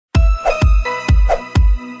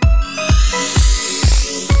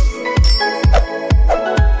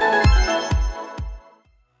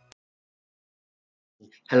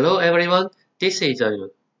Hello everyone, this is a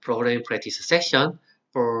programming practice session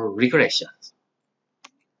for regression.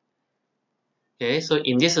 Okay, so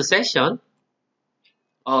in this session,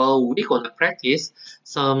 we're gonna practice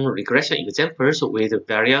some regression examples with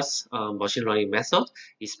various machine learning methods,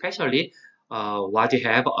 especially what you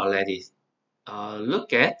have already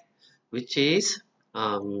looked at, which is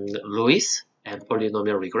Lewis and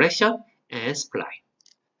polynomial regression and spline.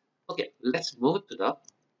 Okay, let's move to the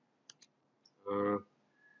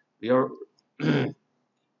real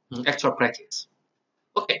actual practice.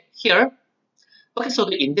 Okay, here. Okay, so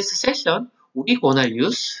in this session, we're gonna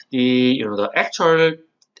use the actual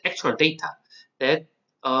data that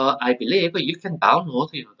I believe you can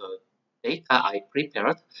download the data I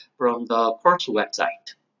prepared from the course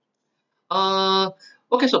website. Uh,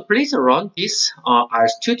 okay, so please run this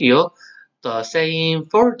RStudio, the same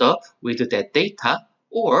folder with that data,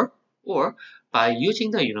 or by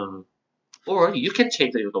using or you can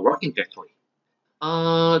change the working directory.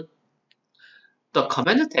 Uh, the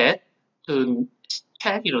command tab to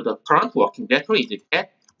check the current working directory is the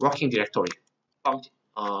get working directory function,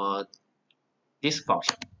 this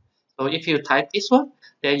function. So if you type this one,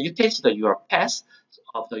 then you can see your path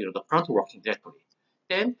of the current working directory.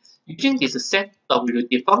 Then using this set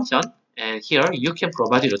wd function, and here you can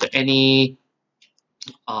provide any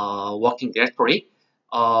working directory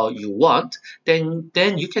you want. Then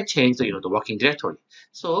you can change the working directory.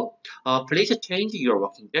 So please change your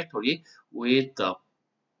working directory with the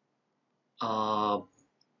uh,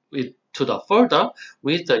 to the folder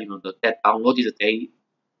with that downloaded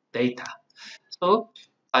data. So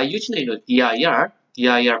by using dir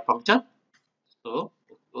function, so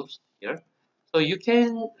oops here, so you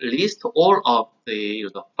can list all of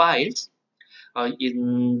the files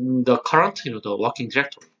in the current the working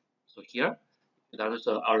directory. So here there's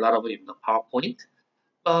a lot of the PowerPoint,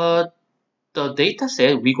 but the data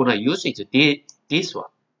set we're gonna use is this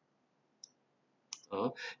one,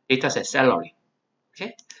 data set salary.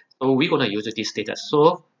 Okay, so we're gonna use this data.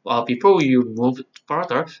 So before you move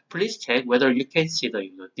further, please check whether you can see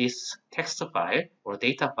this text file or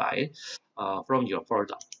data file from your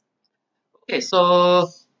folder. Okay, so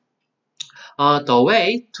the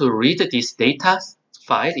way to read this data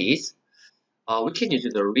file is we can use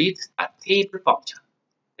the read.table function.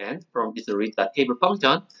 And from this read.table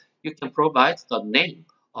function, you can provide the name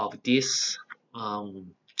of this data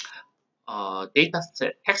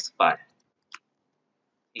set text file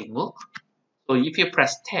in MOOC. So if you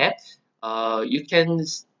press tab, you can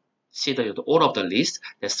see all of the list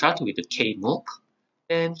that start with the KMOOC.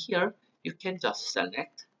 And here you can just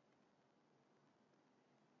select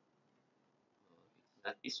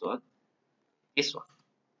not this one,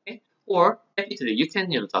 okay? Or definitely you can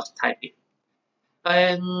just type it.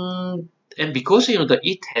 And because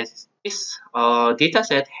it has this data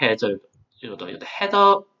set has the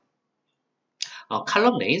header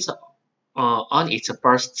column names on its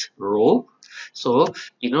first row. So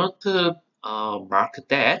in order to mark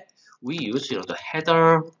that, we use the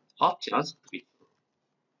header options.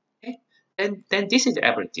 Okay, and then this is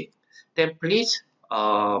everything. Then please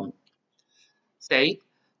say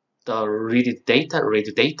the read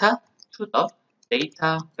data to the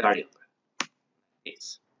data variable.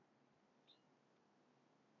 This.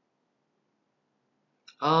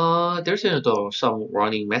 There's some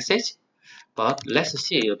warning message, but let's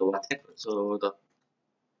see what happens. So the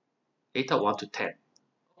data 1 to 10.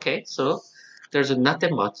 Okay, so there's not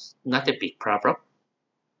that much, not a big problem.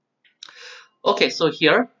 Okay, so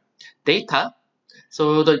here data.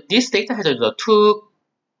 So this data has the two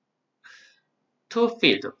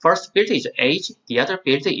fields. First field is age, the other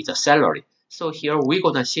field is a salary. So here we're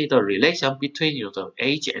gonna see the relation between the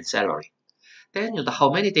age and salary. Then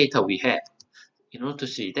how many data we have. In order to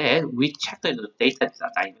see that, we check the data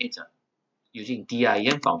dimension using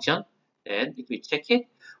dim function. And if we check it,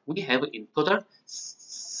 we have in total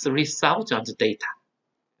 3,000 data.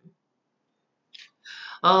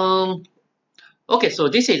 Okay, so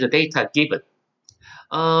this is the data given.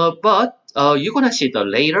 But you're gonna see in the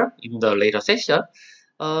later session,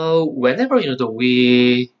 whenever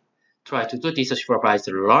we try to do this supervised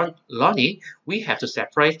learning, we have to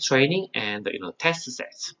separate training and test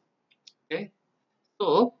sets. Okay,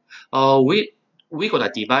 so we're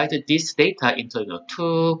gonna divide this data into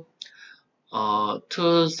two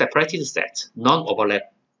separated sets,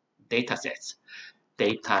 non-overlap data sets.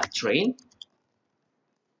 Data train,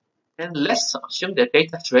 and let's assume that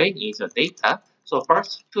data train is a data. So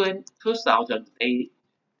first 2,000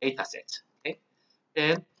 data sets. Okay,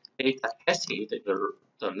 then data test is the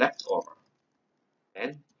leftover,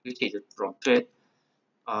 and which is from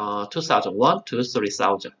 2001 to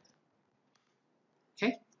 3000.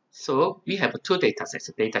 Okay, So we have two data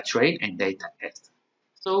sets, data train and data test.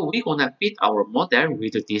 So we're gonna fit our model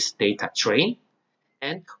with this data train,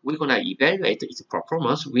 and we're gonna evaluate its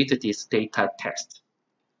performance with this data test.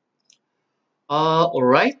 All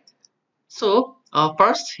right. So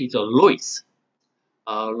first is a Lewis,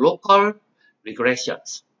 local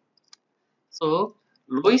regressions. So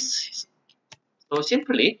Lewis, so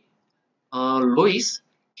simply, Lewis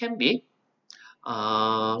can be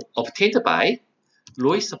obtained by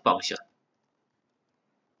Lewis function.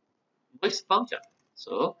 Lewis function.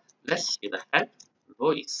 So let's see the help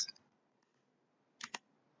Lewis.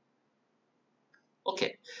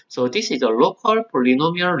 Okay, so this is a local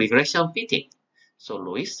polynomial regression fitting. So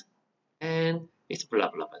Lewis, and it's blah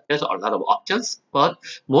blah blah. There's a lot of options, but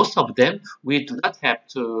most of them we do not have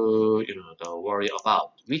to worry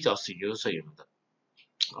about. We just use we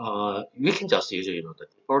can just use the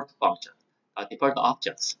default function, default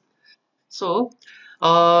options. So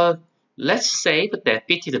let's say that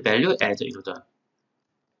fitted value as the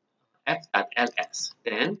f.ls.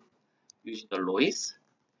 Then using the Lewis.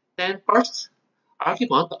 Then first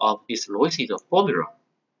argument of this Lewis is a formula.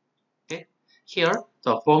 Okay, here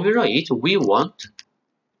the formula is we want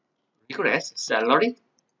regress salary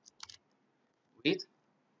with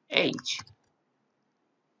age.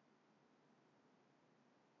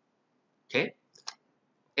 Okay,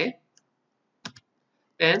 okay.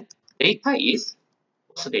 Then data is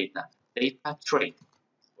what's data? Data train.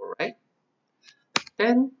 All right.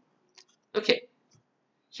 Then okay,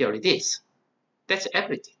 here it is. That's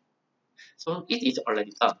everything. So it is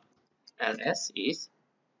already done. ls is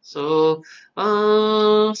so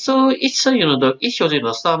so it's it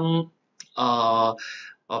shows some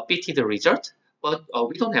fitted result, but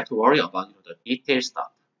we don't have to worry about the detailed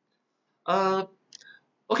stuff.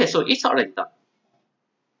 Okay, so it's already done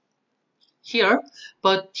here,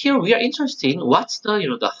 but here we are interested in what's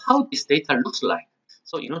the how this data looks like.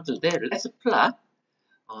 So there, let's plot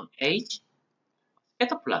age,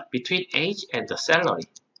 scatter plot between age and the salary.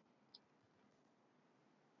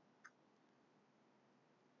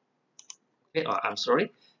 Okay, I'm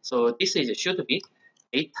sorry. So this is should be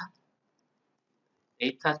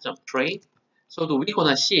data train. So we're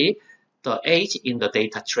gonna see the age in the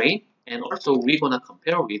data train, and also we're gonna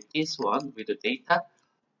compare with this one with the data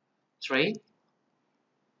train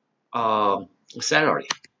salary.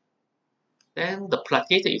 Then the plot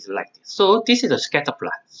data is like this. So this is a scatter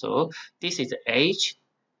plot. So this is the age,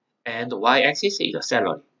 and the y-axis is the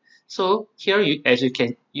salary. So here, as you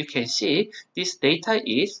can see, this data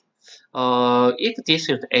is if this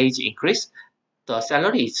is age increase, the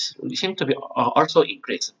salary seems to be also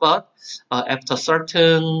increased. But after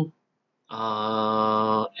certain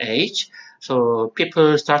age, so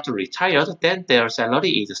people start to retire, then their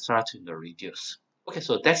salary is starting to reduce. Okay,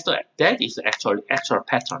 so that is the actual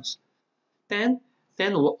patterns. Then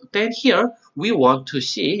then here we want to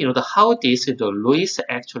see how this Lewis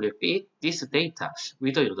actually fit this data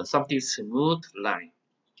with something smooth line.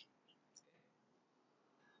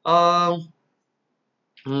 Um,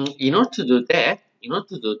 in order to do that,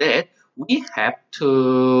 we have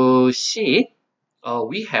to see draw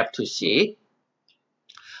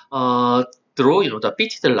the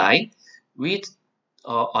fitted line with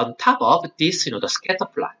on top of this the scatter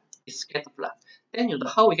plot. Then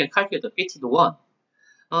how we can calculate the fitted one.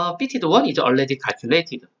 Fitted one is already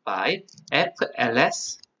calculated by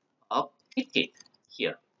FLS of fitted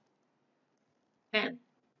here 10.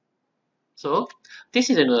 So this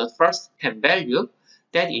is the first 10 value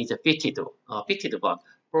that is a fitted one.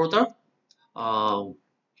 Further,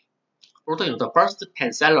 the first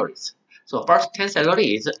 10 salaries. So first 10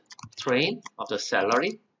 salary is train of the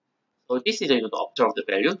salary. So this is the observed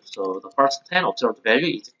value. So the first 10 observed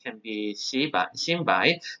value can be seen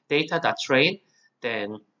by data.train.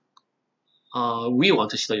 Then we want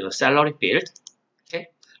to see the salary field, okay,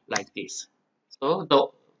 like this. So the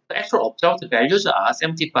actual observed values are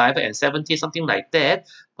 75 and 70, something like that.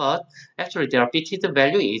 But actually, their fitted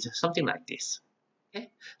value is something like this. Okay.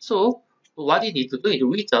 So what you need to do is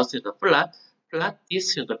we just plot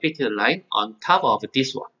this the fitted line on top of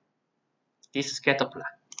this one, this scatter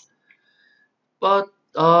plot. But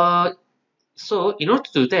so in order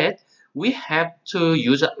to do that, we have to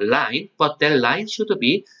use a line, but that line should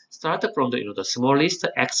be started from the smallest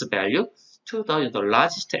x value to the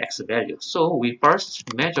largest x value. So we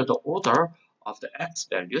first measure the order of the x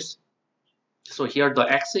values. So here the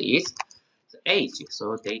x is the age,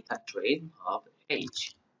 so data train of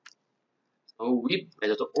age. So we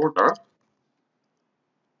measure the order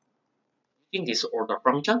in this order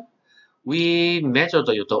function. We measure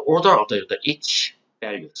the order of the each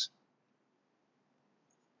values,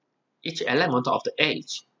 each element of the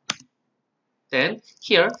age. Then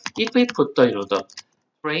here, if we put the the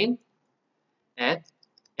train at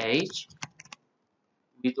age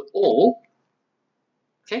with O,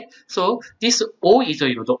 okay, so this O is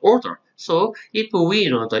the order. So if we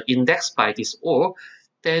the index by this O,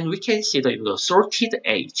 then we can see the sorted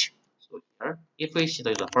age. So here, if we see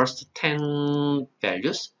the first 10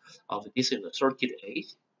 values of this sorted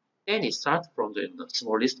age, then it starts from the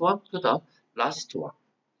smallest one to the largest one.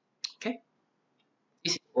 Okay,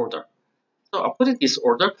 this is order. So according to this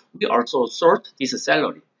order, we also sort this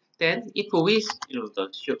salary. Then if we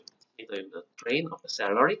the train of the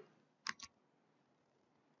salary,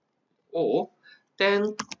 or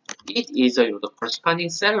then it is the corresponding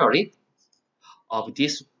salary of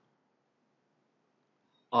this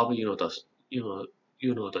of the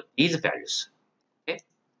these values. Okay.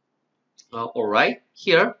 All right.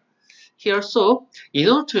 Here. So in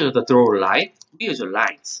order to draw a line, we use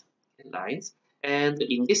lines, and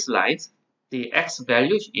in these lines, the x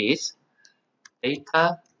value is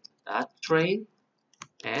data dot train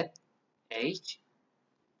at age.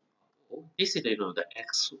 This is the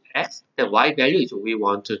x. The y value is we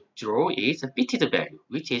want to draw is a fitted value,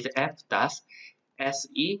 which is f dash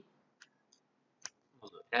se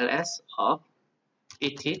ls of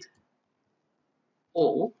fitted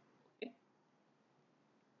o. Okay.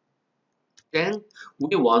 Then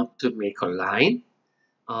we want to make a line,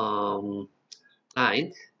 and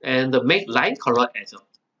make line color as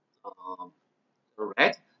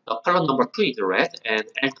red. The color number 2 is red, and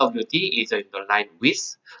LWD is in the line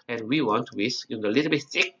width, and we want width in a little bit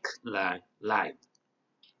thick line.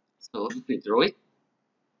 So if we draw it,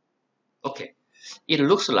 okay, it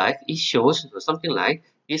looks like it shows something like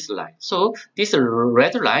this line. So this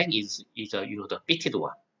red line is the fitted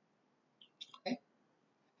one. Okay,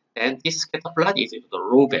 and this scatter plot is the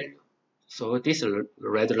raw value. So this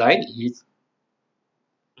red line is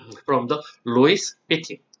from the lowest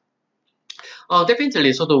fitting.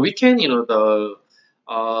 Definitely, so that we can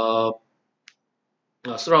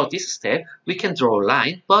throughout this step we can draw a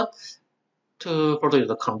line, but for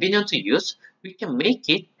the convenient to use, we can make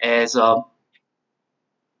it as a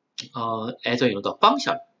the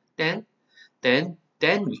function. Then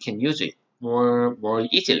we can use it more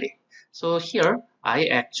easily. So here I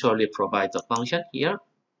actually provide the function here.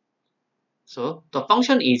 So the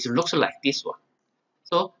function looks like this one.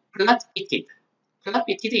 So plot fitted. Plot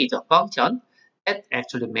fitted is a function that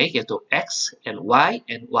actually make it to x and y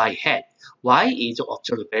hat. Y is the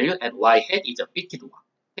actual value and y hat is a fitted one.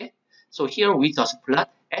 Okay. So here we just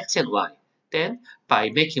plot x and y. Then by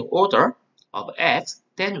making order of x,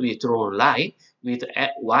 then we draw a line with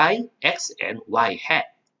y, x, and y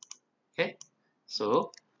hat. Okay.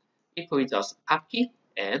 So if we just copy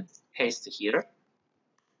and paste here,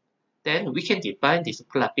 then we can define this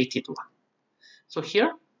plot fitted one. So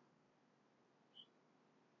here,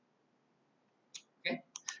 okay.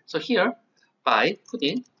 So here, by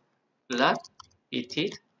putting plot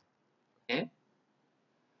fitted, okay,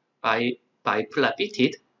 by plot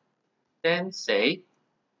fitted, then say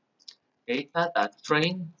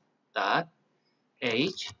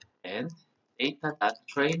data.train.age and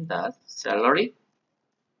data.train.salary,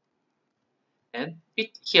 and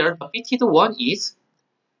here the fitted one is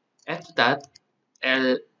f.ls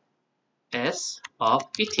of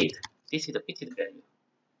fitted. This is the fitted value.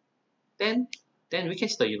 Then we can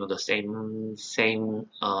still the same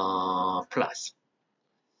plus.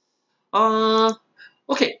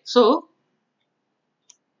 Okay, so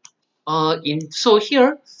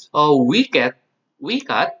here we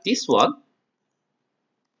got this one.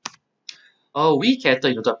 We get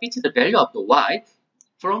the fitted value of the y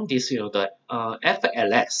from this the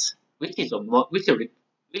FLS, which is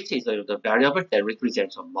the variable that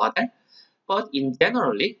represents a model. But in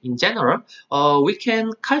general, we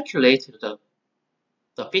can calculate the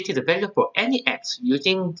fitted value for any x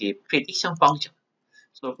using the prediction function.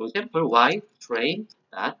 So for example, y train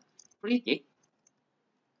that predict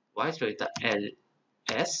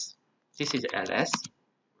ls. This is ls,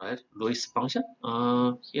 right? Lewis function.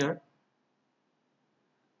 Here,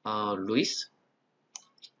 Lewis.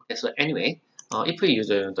 Okay, so anyway, if we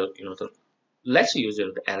use let's use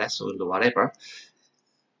the ls or the whatever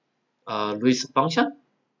Lewis function,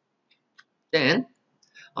 then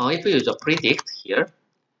if we use a predict here,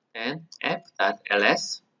 and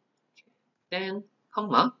f.ls, then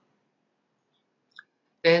comma,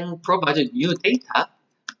 then provide a new data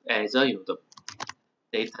as the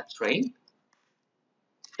data train.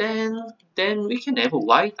 Then we can have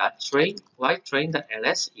y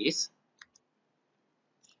train.ls is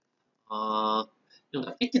the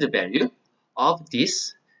fitted value of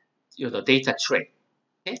this data train.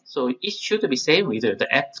 Okay, so it should be same with the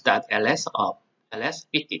f.ls of ls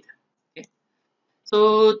fitted. Okay?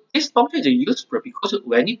 So this function is useful because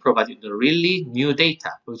when it provides the really new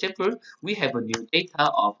data, for example, we have a new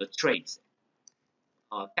data of the traits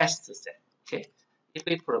test set. Okay, if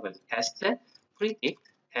we provide test set, predict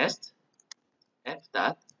test f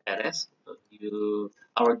dot ls,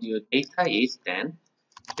 our new data is then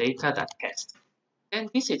data dot test. And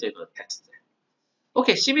this is a test.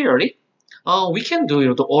 Okay, similarly, we can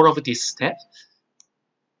do all of these steps.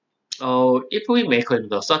 If we make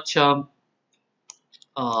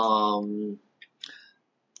um,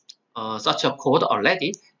 such a code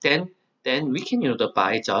already, then we can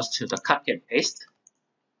by just the copy and paste.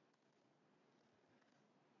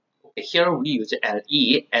 Okay, here we use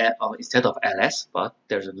LE instead of LS, but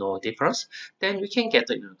there's no difference. Then we can get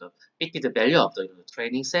the fitted value of the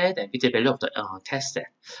training set and fitted value of the test set.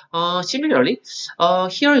 Similarly,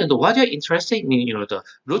 here what you're interested in the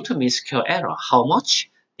root mean square error, how much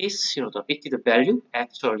this the fitted value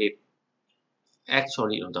actually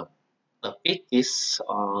fit this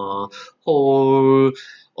whole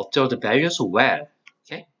observed values well.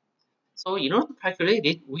 Okay. So in order to calculate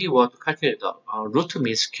it, we want to calculate the root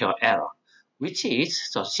mean square error, which is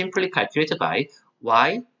simply calculated by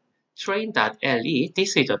y train.le.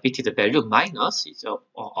 This is the fitted value minus is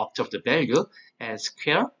observed value and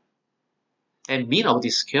square and mean of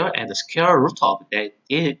this square and the square root of that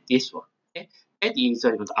this one. Okay? That is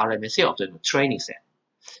the RMSE of the training set.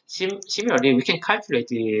 Similarly, we can calculate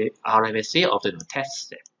the RMSE of the test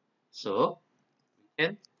set. So we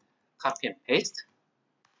can copy and paste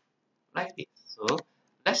like this. So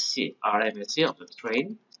let's see RMSE of the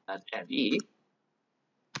train and LE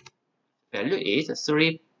value is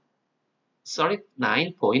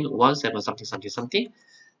 39.17 something.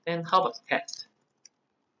 Then how about test?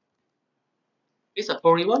 It's a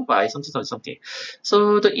 41 by something.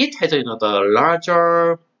 So it has the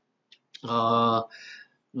larger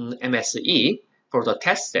MSE for the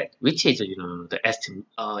test set, which is the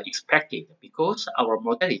expected because our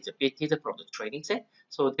model is fitted from the training set.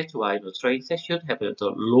 So that's why the training set should have the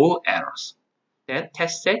low errors. Then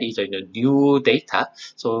test set is the new data,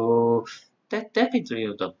 so that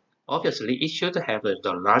definitely obviously it should have the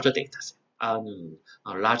larger data set and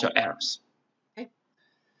larger errors. Okay,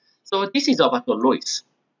 so this is about the noise,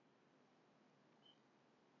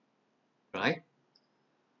 right?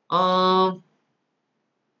 Um,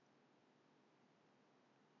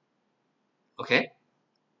 okay.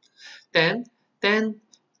 Then then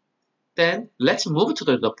then let's move to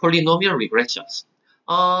the polynomial regressions.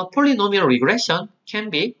 Polynomial regression can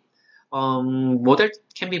be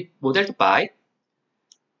modeled by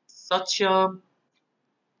such the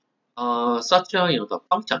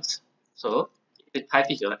functions. So the type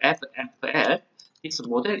is FL. This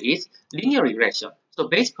model is linear regression. So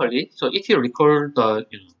basically, so if you recall the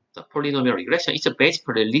polynomial regression, it's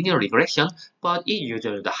basically linear regression, but it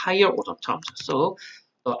uses the higher order terms. So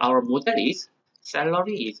our model is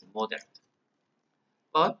salary is modeled,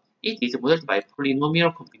 but it is modeled by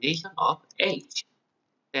polynomial combination of age.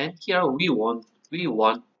 Then here we want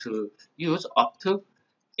to use up to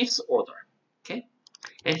fifth order. Okay.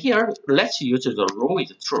 And here, let's use the row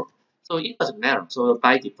is true. So it doesn't matter. So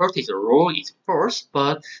by default, the row is false,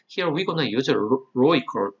 but here we're gonna use a row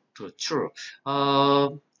equal to true.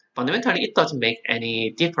 Fundamentally, it doesn't make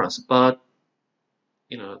any difference, but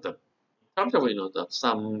the in terms of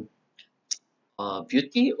some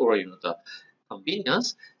beauty or the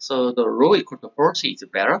convenience, so the row equal to false is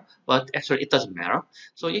better, but actually it doesn't matter.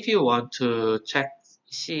 So if you want to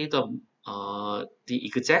see the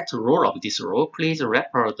exact role of this row, please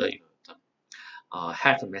refer the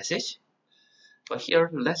help message. But here,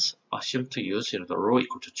 let's assume to use the row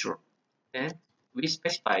equal to true. Then we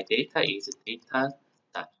specify data is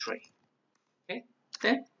data.trade. Okay,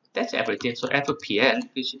 then that's everything. So FPL,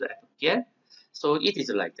 this is the FPL. So it is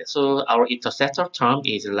like that. So our interceptor term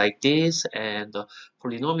is like this, and the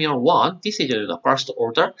polynomial one, this is the first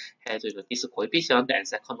order, has this coefficient, and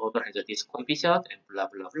second order has this coefficient, and blah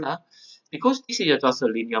blah blah. Because this is just a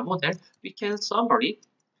linear model, we can summary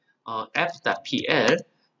f.pl.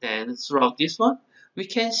 Then throughout this one, we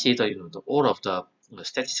can see all of the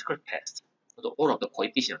statistical tests, all of the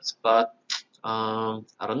coefficients. But I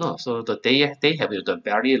don't know. So they have the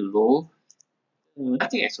very low,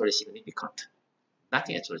 nothing actually significant,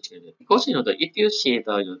 nothing actually significant. Because if you see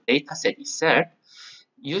the data set itself,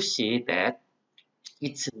 you see that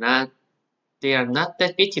it's not they are not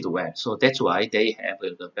that fitted well. So that's why they have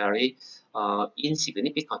the very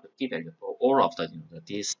insignificant p-value for all of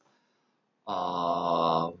these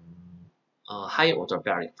um, high order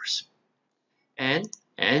variables. And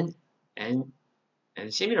and and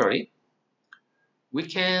and similarly, we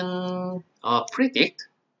can predict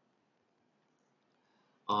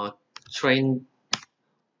train.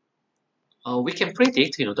 We can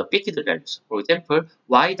predict the predicted values. For example,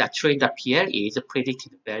 y.train.pl is a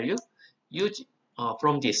predicted value used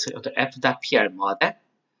from this the f.pl model,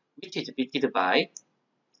 which is predicted by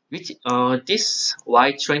which this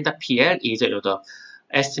y.train.pl is the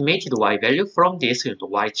estimated y value from this the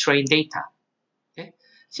y-train data. Okay.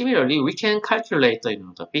 Similarly, we can calculate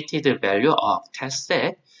the predicted value of test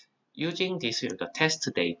set using this the test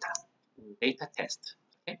data test.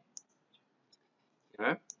 Okay.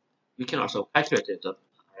 Here we can also calculate the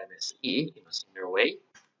RMSE in a similar way.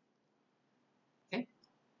 Okay.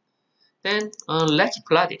 Then let's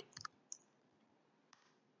plot it.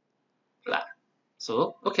 Plot.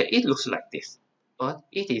 So okay, it looks like this, but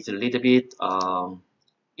it is a little bit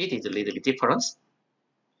different.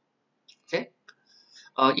 Okay.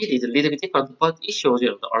 It is a little bit different, but it shows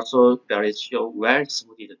you also very show where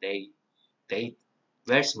smoothed the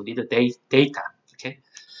data. Okay.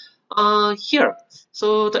 Here,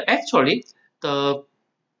 so actually the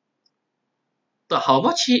how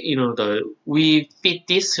much we feed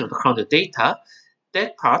this from the data,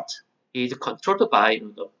 that part is controlled by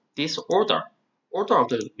this order of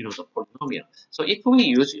the the polynomial. So if we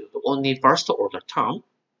use the only first order term,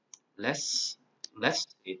 let's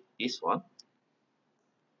take this one.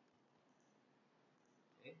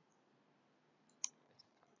 Okay.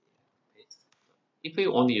 If we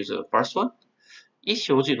only use the first one, it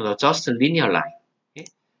shows just a linear line. Okay.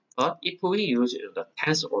 But if we use the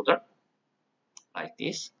tens order like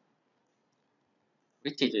this,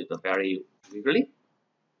 which is very wiggly,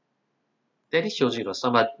 then it shows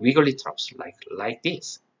somewhat wiggly terms like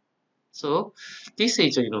this. So this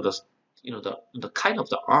is the kind of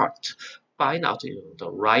the art, find out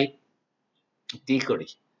the right degree.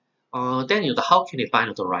 Then how can you find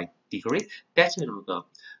out the right degree? That's the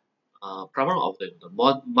problem of the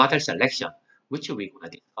model selection, which we're gonna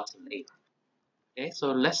discuss later. Okay,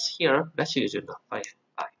 so let's use the phi.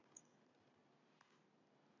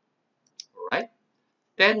 Alright.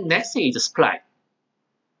 Then next is spline.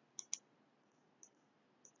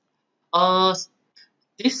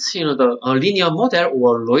 This the linear model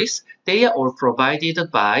or Lois, they are all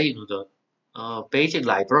provided by the basic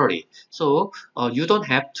library. So you don't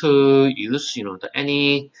have to use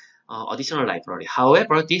any additional library.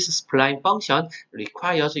 However, this spline function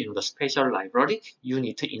requires the special library you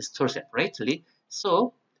need to install separately.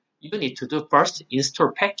 So you need to do first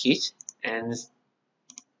install package and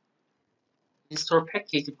install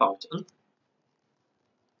package function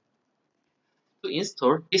to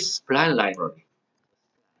install this spline library.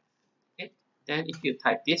 Okay. Then if you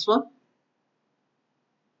type this one,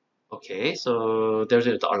 okay, so there's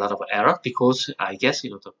a lot of error because I guess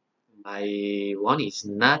my one is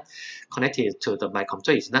not connected to my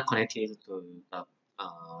computer is not connected to the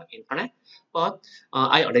internet, but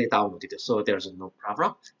I already downloaded it, so there's no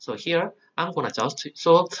problem. So here I'm gonna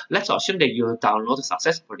so let's assume that you download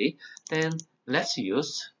successfully. Then let's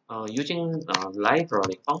use using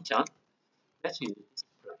library function. Let's use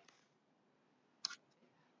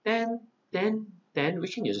then we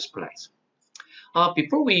can use splice.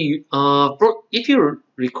 Before we if you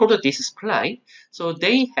record this spline, so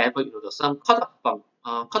they have some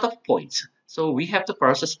cutoff points. So we have to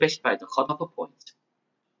first specify the cutoff point.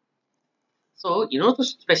 So in order to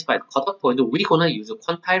specify the cutoff point, we're gonna use a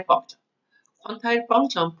quantile function. Quantile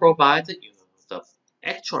function provides the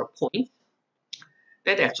actual point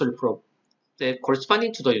that actually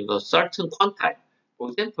corresponding to the certain quantile. For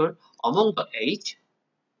example, among the age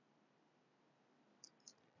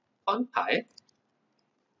quantile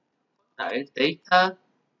data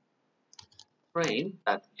frame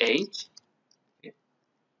that age, okay.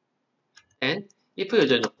 And if you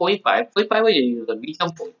use 0.5, 0.5 is the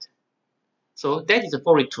median point. So that is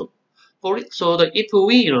 42. So if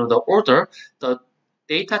we the order the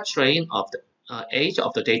data train of the age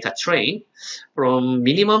of the data train from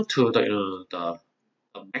minimum to the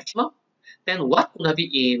maximum, then what gonna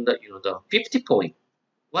be in the 50 point?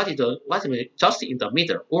 What is just in the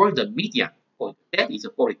middle or the median point? That is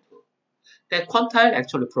 42. That quantile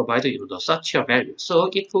actually provides such a value. So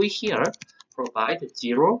if we here provide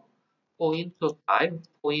 0, 0.25,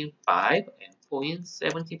 0.5, and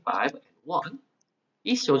 0.75 and 1,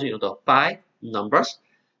 it shows the 5 numbers,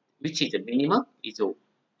 which is the minimum is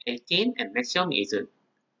 18 and maximum is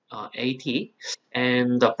 80,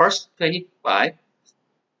 and the first 25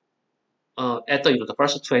 at the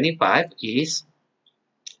first 25 is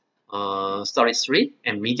 33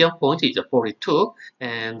 and median point is 42,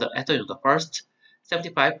 and at the first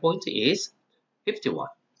 75 point is 51.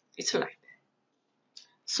 It's like that.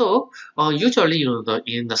 So usually,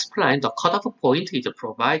 in the spline, the cutoff point is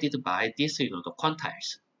provided by this, the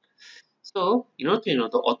quantiles. So in order to,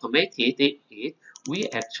 to automate it, we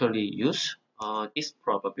actually use this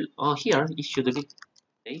probability. Here it should be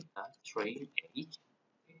data train age,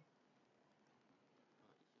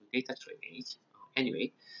 data train age.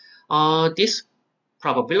 Anyway, this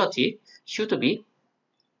probability should be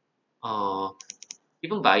uh,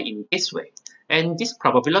 given by in this way, and this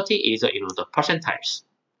probability is the percentiles.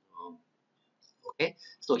 Um, okay,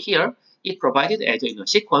 so here it provided as a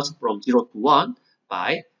sequence from 0 to 1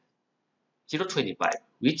 by 0.25,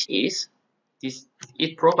 which is this.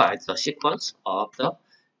 It provides the sequence of the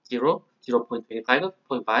 0,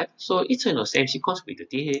 0.25, so it's in the same sequence with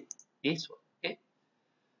this one. Okay,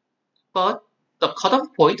 but the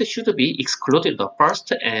cutoff point should be excluded the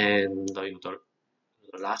first and the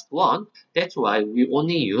last one. That's why we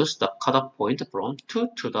only use the cutoff point from 2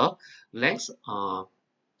 to the length, 2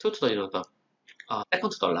 to the, the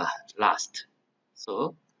second to the last.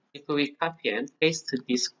 So if we copy and paste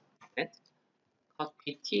this comment, cut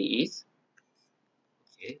PT is,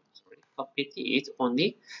 okay, sorry, cut PT is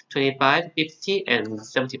only 25, 50, and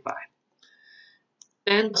 75.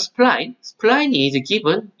 Then spline is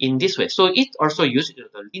given in this way. So it also uses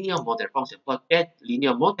the linear model function, but that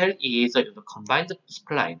linear model is the combined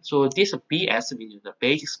spline. So this BS means the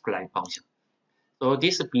basic spline function. So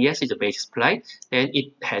this BS is the basic spline, then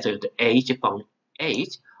it has the age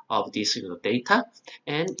of this data,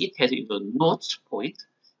 and it has the notch point,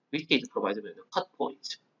 which is provided by the cut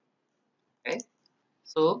point. Okay,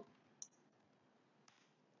 so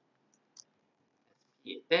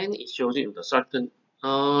then it shows you the certain.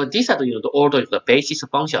 These are the order of the basis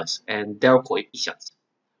functions and their coefficients.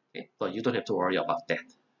 Okay, but you don't have to worry about that.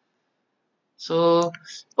 So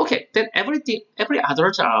okay, then every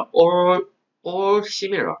others are all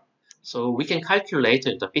similar. So we can calculate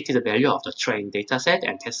the fitted value of the trained dataset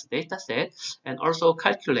and test dataset, and also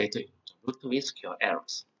calculate the root mean square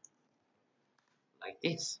errors like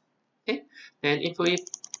this. Okay, then if we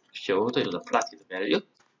show the plotted value,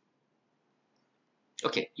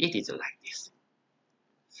 okay, it is like this.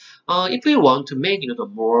 If we want to make the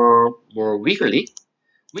more wiggly,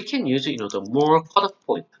 we can use the more cutoff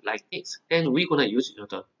point like this. Then we're gonna use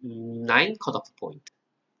the 9 cutoff point.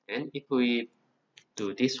 And if we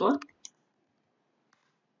do this one,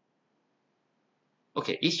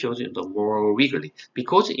 okay, it shows the more wiggly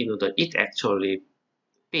because it actually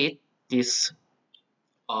fit this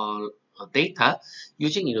data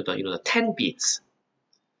using the 10 bits,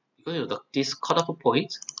 because this cut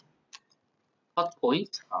points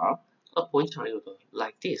are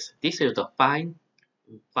like this. This is the fine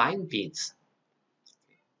bits.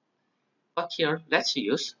 But here, let's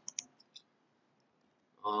use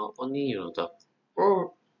only the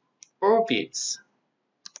 4 bits.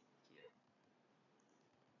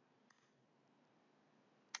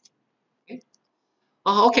 Okay.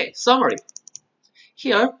 Okay, summary.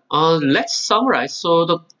 Here, let's summarize.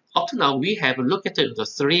 So up to now, we have looked at the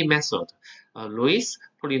 3 methods, Lewis,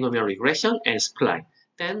 polynomial regression, and spline.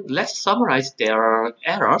 Then let's summarize their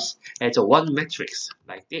errors as one matrix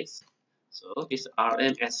like this. So this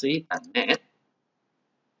rmse.net.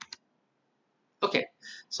 Okay,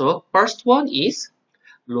 so first one is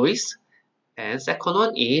Lewis, and second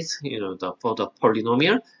one is for the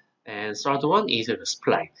polynomial, and third one is the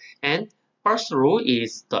spline. And first row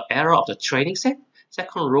is the error of the training set.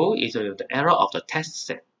 Second row is the error of the test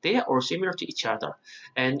set. They are all similar to each other.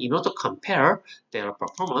 And in order to compare their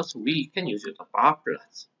performance, we can use the bar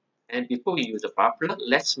plots. And before we use the bar plot,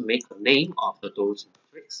 let's make a name of those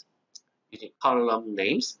metrics using column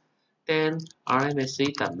names. Then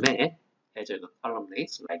rmsc.mat has the column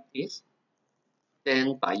names like this.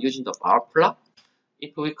 Then by using the bar plot,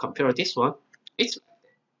 if we compare this one, it's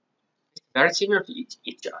very similar to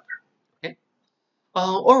each other. Okay.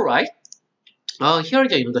 All right. Here are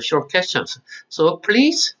the short questions. So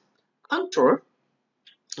please control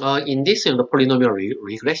in this the polynomial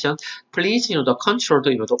regression. Please the control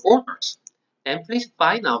the orders, and please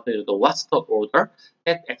find out what's the order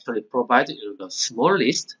that actually provides the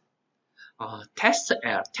smallest test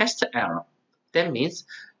error. That means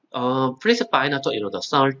please find out the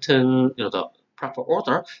certain the proper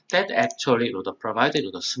order that actually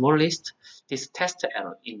provided the smallest this test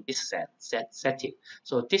error in this setting.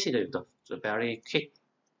 So this is the very quick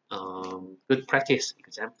good practice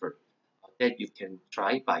example that you can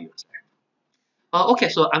try by yourself. Okay,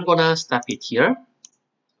 so I'm gonna stop it here.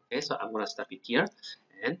 Okay, so I'm gonna stop it here,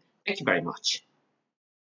 and thank you very much.